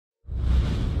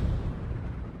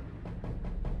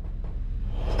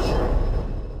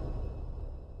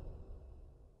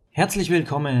Herzlich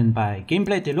willkommen bei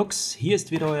Gameplay Deluxe. Hier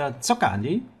ist wieder euer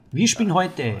ZockerAndi. Wir spielen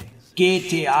heute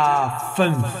GTA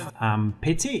 5 am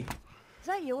PC. Is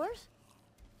that yours?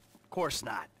 Of course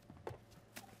not.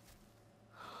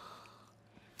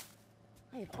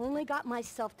 I have only got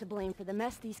myself to blame for the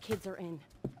mess these kids are in.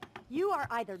 You are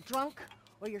either drunk,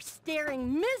 or you're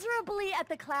staring miserably at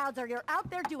the clouds, or you're out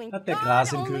there doing Hat der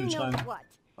Gras im God only Kühlschrank. knows what.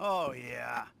 Oh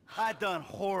yeah, I done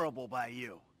horrible by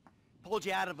you. Pulled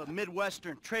you out of a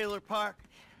Midwestern trailer park,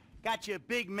 got you a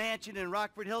big mansion in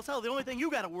Rockford Hills. Hell, the only thing you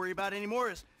gotta worry about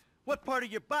anymore is what part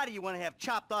of your body you want to have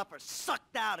chopped off or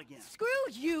sucked out again. Screw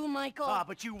you, Michael. Ah,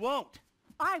 but you won't.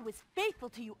 I was faithful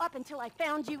to you up until I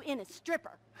found you in a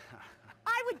stripper.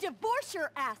 I would divorce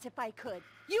your ass if I could.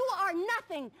 You are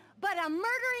nothing but a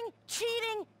murdering,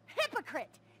 cheating hypocrite.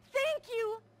 Thank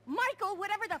you, Michael,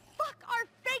 whatever the fuck our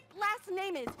fake last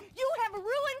name is. You have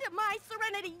ruined my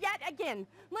serenity yet again.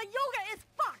 My yoga is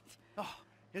fucked. Oh,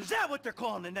 is that what they're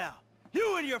calling it now?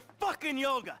 You and your fucking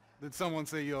yoga. Did someone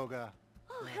say yoga?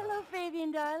 Oh, hello,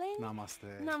 Fabian, darling.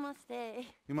 Namaste. Namaste.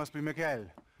 You must be Miguel.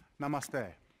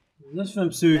 Namaste. Was ist das für ein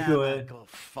Psycho, Nah, ey? go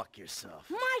fuck yourself.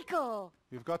 Michael!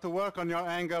 You've got to work on your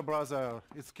anger, brother.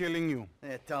 It's killing you.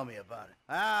 Yeah, tell me about it.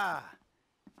 Ah,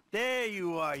 there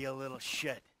you are, you little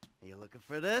shit. Are you looking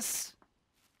for this?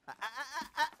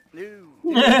 No.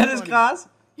 Das ist krass.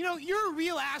 You know, you're a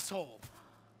real asshole.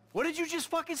 What did you just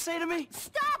fucking say to me?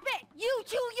 Stop it! You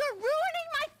two, you're ruining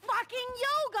my fucking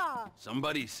yoga!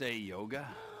 Somebody say yoga?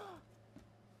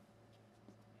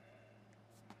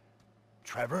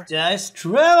 Trevor? Der ist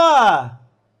Trevor!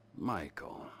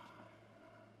 Michael.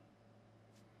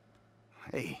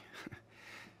 Hey.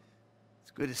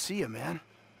 It's good to see you, man.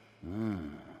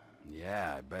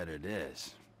 Yeah, I bet it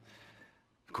is.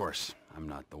 Of course, I'm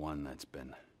not the one that's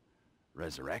been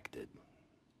resurrected.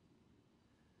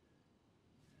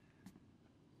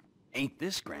 Ain't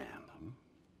this grand?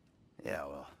 Yeah,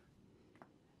 well,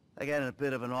 I got in a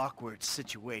bit of an awkward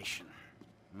situation.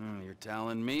 You're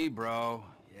telling me, bro.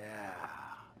 Yeah.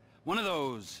 One of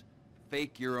those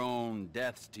fake your own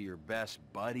deaths to your best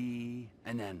buddy,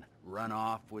 and then run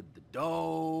off with the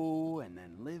dough, and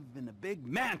then live in a big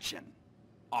mansion.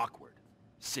 Awkward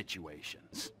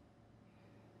situations.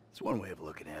 It's one way of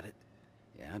looking at it.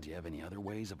 Yeah, do you have any other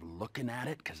ways of looking at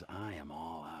it? 'Cause I am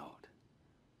all out.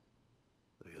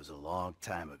 It was a long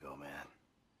time ago, man.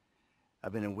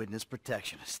 I've been in witness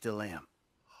protection. I still am.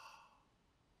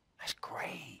 That's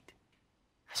great.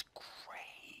 That's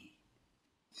great.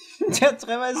 Der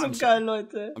Trevor ist so geil,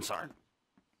 Leute. I'm sorry.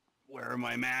 Where are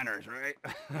my manners, right?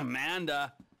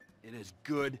 Amanda, it is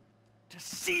good to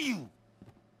see you.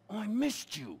 Oh, I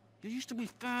missed you. You used to be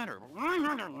fatter.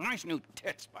 Nice new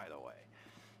tits, by the way.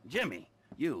 Jimmy,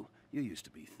 you used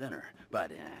to be thinner,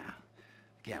 but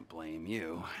can't blame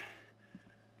you.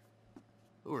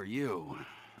 Who are you?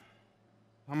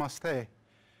 Namaste.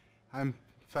 I'm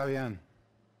Fabian.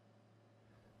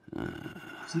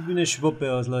 Sieht wie eine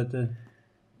Schwuppe aus, Leute.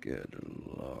 Good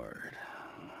Lord.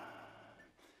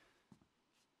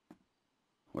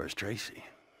 Where's Tracy?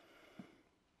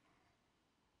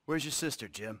 Where's your sister,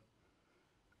 Jim?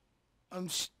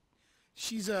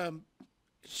 She's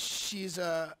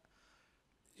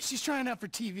trying out for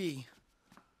TV.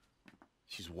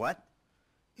 She's what?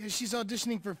 Yeah, she's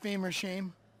auditioning for Fame or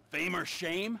Shame. Fame or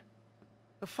shame?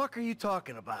 The fuck are you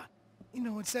talking about? You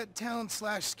know, it's that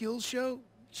talent/skills show.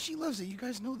 She loves it, you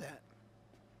guys know that.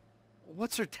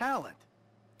 What's her talent?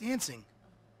 Dancing.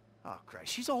 Oh,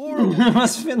 Christ, she's a horrible...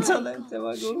 Was für ein Talent, der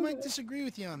war She gut. might disagree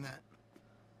with you on that.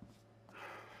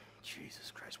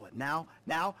 Jesus Christ, what, now?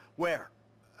 Now? Where?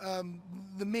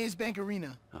 The Maze Bank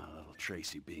Arena. Oh, little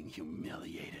Tracy being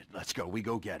humiliated. Let's go. We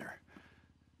go get her.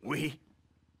 We?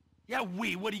 Yeah,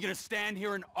 we. What, are you gonna stand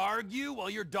here and argue while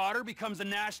your daughter becomes a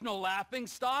national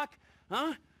laughingstock?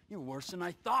 Huh? You're worse than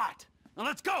I thought. Now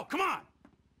let's go. Come on.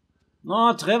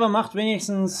 No, Trevor macht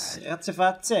wenigstens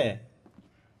Ratzefatze.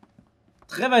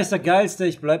 Trevor ist der geilste,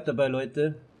 ich bleib dabei,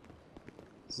 Leute.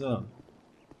 So.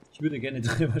 Ich würde gerne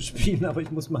Trevor spielen, aber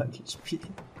ich muss Michael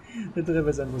spielen. Der Trevor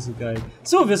ist einfach so geil.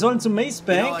 So, wir sollen zum Maze You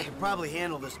know, I Bank. could probably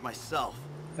handle this myself.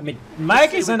 Ja, mit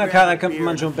Michael seiner Karre könnte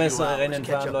man schon bessere Rennen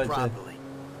fahren, Leute.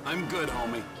 I'm good,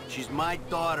 homie. She's my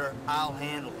daughter. I'll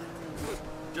handle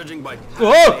it. Judging by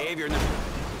Oh! behavior in this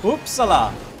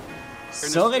Upsala.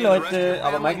 Sorry, Leute,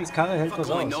 aber Michaels Karre hält was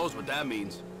only aus. knows what that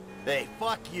means. Hey,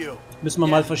 fuck you. Müssen wir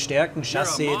mal verstärken, You're a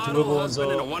Chassis, model Turbo und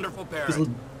husband and a so. wonderful Ein parent.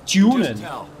 bisschen Just tunen.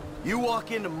 tell. You walk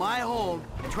into my home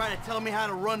and try to tell me how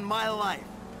to run my life.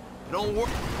 Don't work.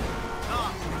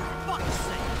 Oh, for fuck's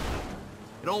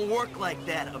sake. It don't work like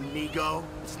that, amigo.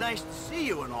 It's nice to see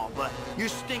you and all, but you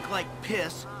stink like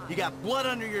piss, you got blood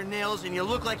under your nails, and you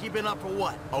look like you've been up for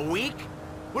what, a week?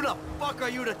 Who the fuck are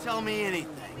you to tell me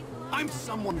anything? I'm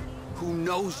someone who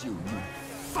knows you, you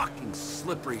fucking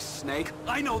slippery snake.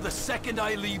 I know the second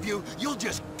I leave you, you'll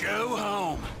just go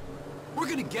home. We're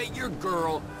gonna get your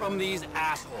girl from these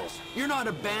assholes. You're not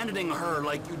abandoning her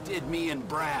like you did me and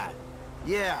Brad.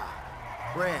 Yeah,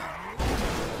 Brad.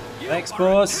 Rex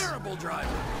Boss.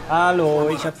 Hallo,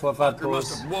 ich hab Vorfahrt,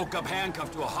 Boss. Immer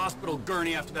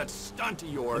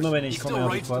wenn ich komme,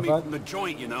 habe ich Vorfahrt.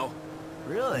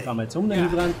 Really? Dann fahren wir jetzt um den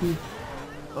Hydranten.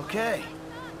 Okay.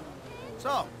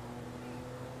 So,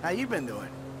 how you been doing?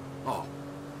 Oh,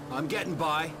 I'm getting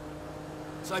by.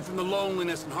 Aside from the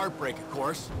loneliness and heartbreak, of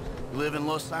course. You live in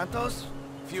Los Santos?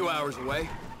 A few hours away.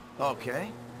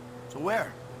 Okay. So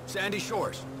where? Sandy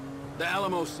Shores. The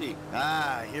Alamo Sea.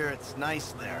 Ah, I hear it's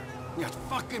nice there. Yeah, it's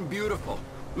fucking beautiful.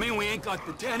 I mean, we ain't got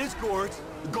the tennis courts,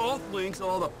 the golf links,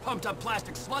 all the pumped-up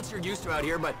plastic sluts you're used to out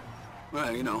here, but,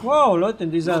 well, you know. Wow, Leute,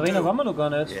 in dieser Arena waren wir noch gar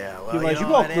nicht. Yeah, well, Hier war ich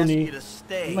überhaupt noch nie.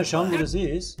 Mal schauen, wo das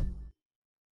ist.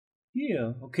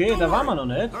 Hier, okay, da waren wir noch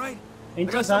nicht.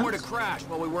 Interessant. Somewhere to crash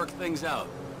while we work things out.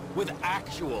 With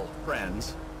actual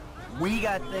friends. We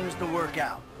got things to work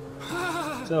out.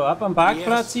 So, ab am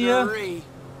Parkplatz hier.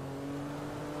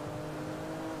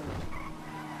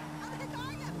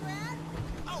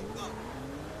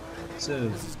 So.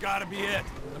 This has got to be it.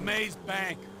 The Maze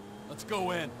Bank. Let's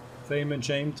go in. Fame and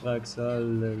Shame Trucks,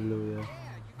 Halleluja.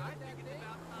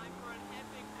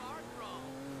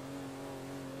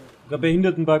 Sogar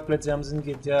Behindertenparkplätze haben sie in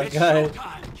GTA, geil.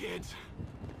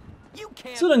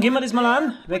 So, dann gehen wir das mal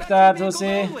an. Weg da,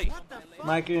 Jose.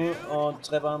 Michael und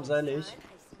Trevor haben seilig.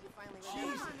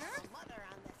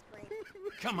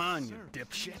 Come on, you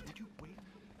dipshit.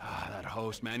 Ah, that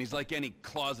host, man, he's like any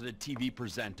closeted TV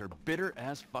presenter. Bitter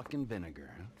as fucking vinegar.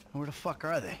 Where the fuck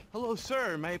are they? Hello,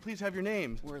 sir. May I please have your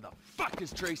name? Where the fuck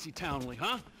is Tracy Townley,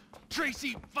 huh?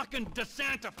 Tracy fucking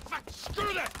DeSanta. Fuck,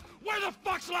 screw that! Where the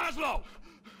fuck's Laszlo?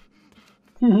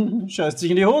 Scheißt sich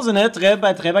in die Hose, ne?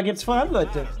 Bei Trevor geht's voran,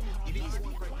 Leute.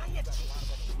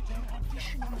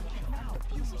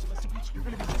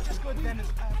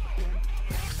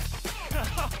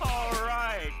 All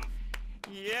right.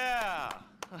 Yeah.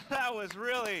 That was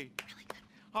really...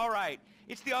 All right.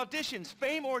 It's the auditions,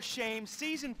 Fame or Shame,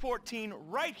 Season 14,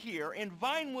 right here in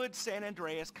Vinewood, San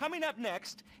Andreas. Coming up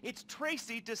next, it's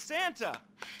Tracy DeSanta.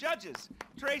 Judges,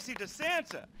 Tracy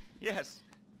DeSanta. Yes.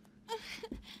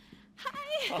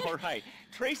 Hi. All right.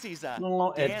 Tracy's a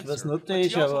etwas dancer, nuttig,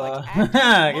 but she also aber likes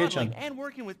acting, geht schon. modeling, and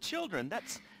working with children.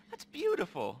 That's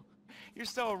beautiful. You're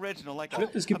so original, like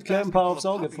Stimmt, es gibt a gleich ein paar aufs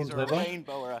basket Auge full von of puppies or a Trevor.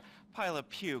 rainbow or a pile of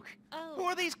puke. Oh. Who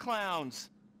are these clowns?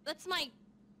 That's my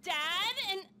dad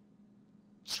and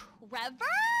Trevor?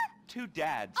 Two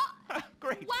dads.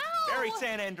 Great. Wow. Very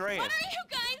San Andreas. What are you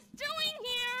guys doing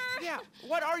here? Yeah,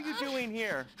 what are you doing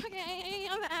here? Okay,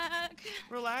 I'm back.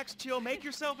 Relax, chill, make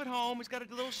yourself at home. We've got a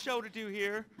little show to do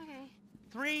here. Okay.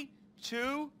 3,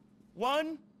 2,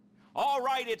 1. All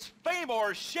right, it's Fame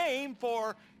or Shame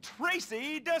for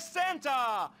Tracy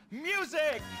DeSanta.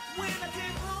 Music! When I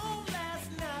came home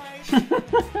last night,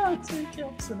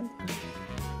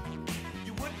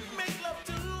 you wouldn't make love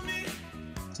to me.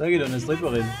 Zeige doch eine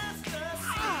Stripperin.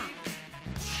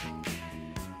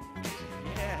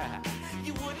 Yeah.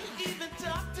 You wouldn't even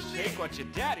talk to me. Take what your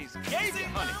daddy's gave you,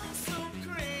 honey. So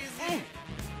crazy.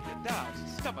 Your dog's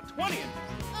stuff a 20 in this.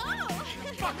 Oh!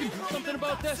 Fucking do something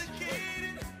about this.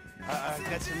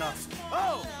 That's enough.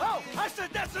 Oh, I said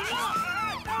that's enough.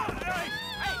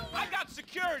 Hey, I got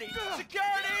security.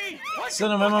 Security. So,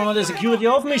 dann werden wir mal die Security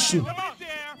aufmischen. Come out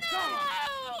there. No!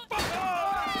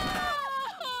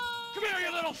 Come here,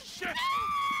 you little shit.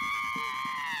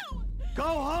 Go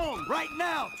home right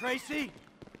now, Tracy.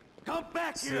 Come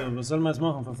back So, here. was sollen wir jetzt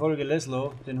machen? Verfolge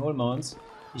Laszlo, den holen wir uns.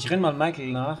 Ich renn mal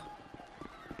Michael nach.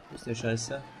 Wo ist der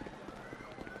Scheiße?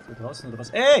 Ist der draußen oder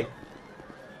was? Ey!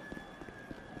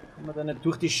 Komm mal da nicht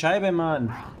durch die Scheibe,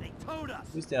 Mann. They towed us.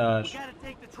 Wo ist der Arsch? We gotta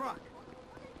take the truck.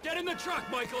 Get in the truck,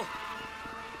 Michael.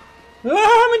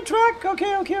 Ah, mein Truck!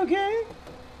 Okay.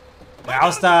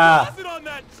 Raus da! Sit on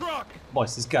that truck. Boah,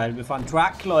 ist das geil. Wir fahren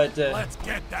Truck, Leute. Let's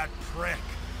get that prick.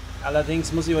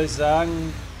 Allerdings muss ich euch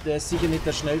sagen, der ist sicher nicht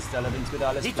der schnellste. Allerdings wird er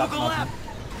alles He platt took a lap. machen.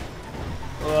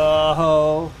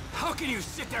 Wow. How can you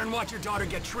sit there and watch your daughter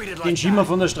get treated Den like schieben wir that?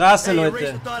 von der Straße, Hey, you raise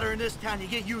a Leute. daughter in this town, you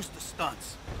get used to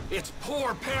stunts. It's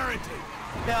poor parenting.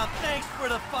 Now, thanks for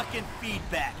the fucking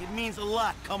feedback. It means a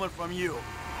lot coming from you.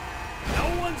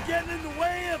 No one's getting in the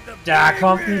way of the Da big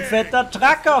kommt ein rig. fetter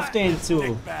Truck auf den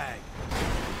zu. Bag.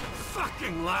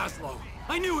 Fucking Laszlo.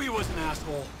 I knew he was an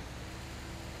asshole.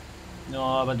 Ja,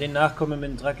 aber den Nachkommen mit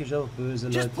dem Truck ist auch böse,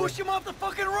 Leute. Just push him off the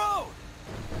fucking road.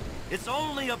 It's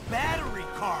only a battery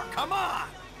car. Come on.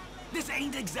 This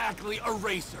ain't exactly a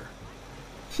racer.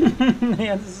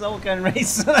 Ja, das ist auch kein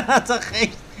Racer, da hat er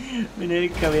recht. Mit dem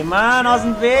LKW. Mann, aus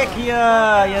dem Weg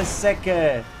hier, ihr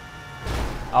Säcke.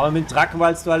 Aber mit dem Truck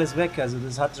walzt du alles weg, also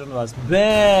das hat schon was.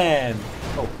 Bam!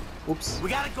 Oh, ups. We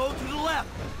gotta go to the left.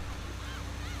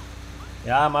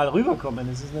 Ja, mal rüberkommen,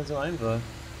 das ist nicht so einfach.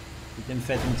 Mit dem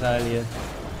fetten Teil hier.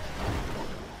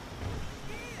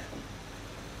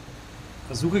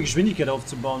 Versuche Geschwindigkeit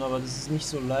aufzubauen, aber das ist nicht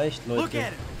so leicht, Look Leute. at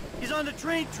him. He's on the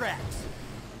train tracks.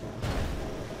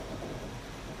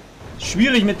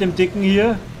 Schwierig mit dem Dicken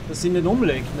hier, dass sie ihn nicht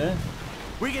umlegt, ne?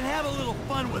 We can have a little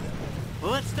fun with him.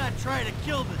 Well, let's not try to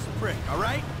kill this prick, all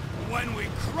right? When we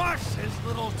crush his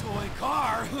little toy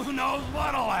car, who knows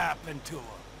what'll happen to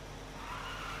him?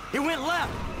 He went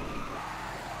left.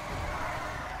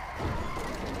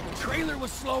 The trailer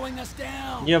was slowing us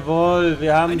down. Jawohl,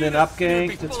 wir haben den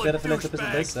abgehängt, jetzt wäre er vielleicht ein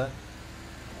bisschen besser.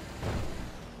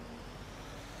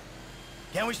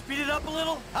 Can we speed it up a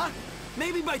little, huh?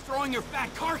 Maybe by throwing your fat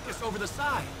carcass over the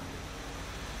side.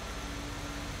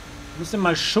 Ich muss den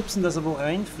mal schubsen, dass er wo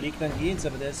reinfliegt, dann geht's,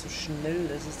 aber der ist so schnell,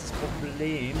 das ist das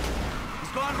Problem.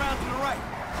 He's going round to the right.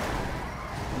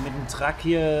 Und mit dem Truck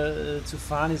hier zu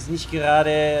fahren ist nicht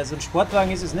gerade, so ein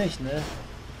Sportwagen ist es nicht, ne?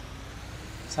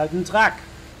 Ist halt ein Truck.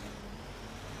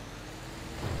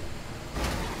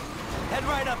 Head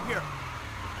right up here.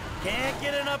 Can't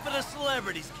get enough of the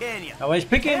celebrities, can you? Aber ich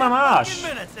picke ihn am Arsch. 10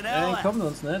 minutes in Ja, LA. kommt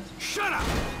uns nicht. Shut up!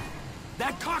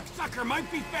 That cocksucker might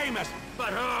be famous, but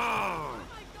oh!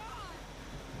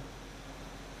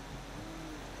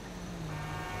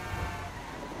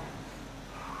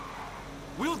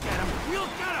 We'll get him! We'll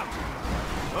get him!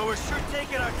 Well, we're sure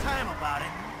taking our time about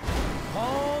it.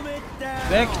 Calm it down.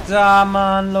 Weg da,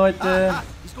 Mann, Leute.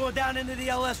 He's going down into the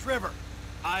LS River.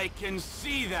 I can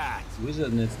see that. Wo ist er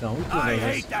denn jetzt da unten I oder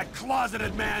hate was? that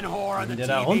closeted man whore on the Der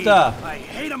da TV. runter. I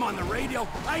hate him on the radio.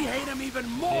 I hate him even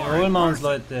more. Den holen wir uns, in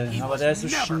Leute. person. He Aber was der ist so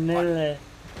never schnell, ey.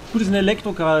 Gut, das ist ein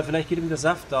Elektrokarre, vielleicht geht ihm der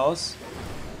Saft aus.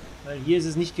 Weil hier ist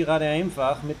es nicht gerade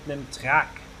einfach mit einem Truck.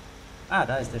 Ah,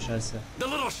 da ist der Scheiße. The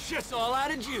little shit's all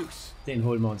out of juice. Den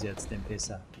holen wir uns jetzt, den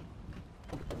Pisser.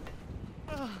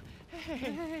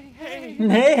 Hey,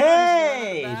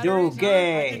 Hey, du I didn't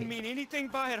gay! mean anything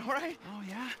by it, all right? Oh,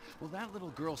 yeah? Well, that little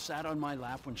girl sat on my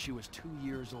lap when she was 2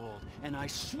 years old, and I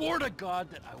swore to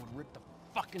God that I would rip the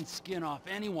fucking skin off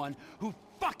anyone who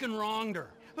fucking wronged her.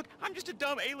 Look, I'm just a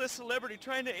dumb A-list celebrity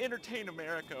trying to entertain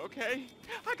America, okay?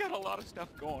 I got a lot of stuff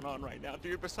going on right now,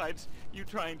 dude, besides you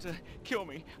trying to kill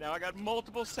me. Now, I got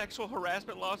multiple sexual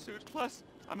harassment lawsuits, plus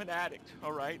I'm an addict,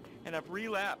 all right? And I've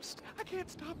relapsed. I can't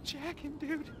stop jacking,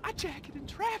 dude. I jack it in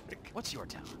traffic. What's your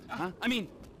talent, huh? I mean,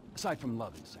 aside from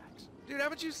loving sex. Dude,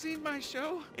 haven't you seen my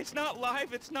show? It's not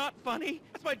live, it's not funny.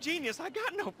 That's my genius. I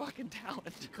got no fucking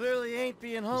talent. You clearly ain't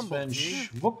being Das humble, war ein G.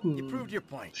 Schwuppen. You proved your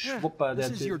point. Schwupper, der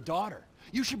This is your Typ. daughter.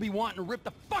 You should be wanting to rip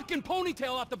the fucking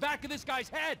ponytail off the back of this guy's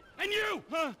head. And you!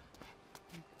 Huh?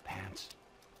 Pants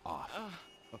off.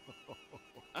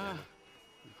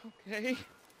 Okay.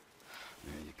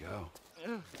 There you go.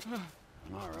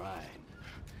 All right.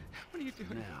 What are you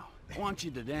doing? Now, I want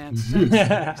you to dance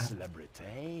sexy,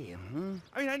 celebrity.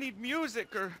 I mean, I need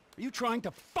music or... Are you trying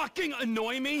to fucking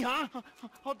annoy me, huh?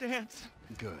 I'll dance.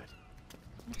 Good.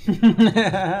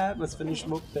 Was für eine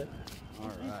Schmuckte.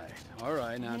 All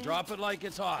right, now drop it like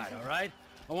it's hot, all right?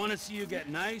 I want to see you get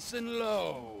nice and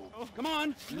low. Come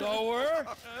on, lower,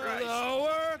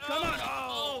 lower, come on.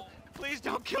 Oh, please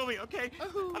don't kill me, okay?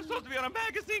 I'm supposed to be on a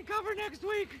magazine cover next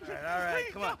week. All right,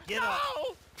 Please, come on, no, get no.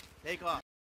 up. Take off.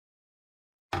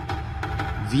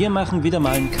 Wir machen wieder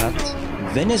mal einen Cut.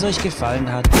 Wenn es euch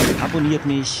gefallen hat, abonniert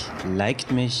mich,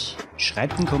 liked mich,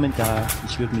 schreibt einen Kommentar.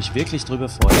 Ich würde mich wirklich drüber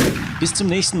freuen. Bis zum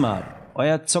nächsten Mal.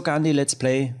 Euer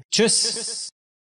ZockerAndiLP. Tschüss.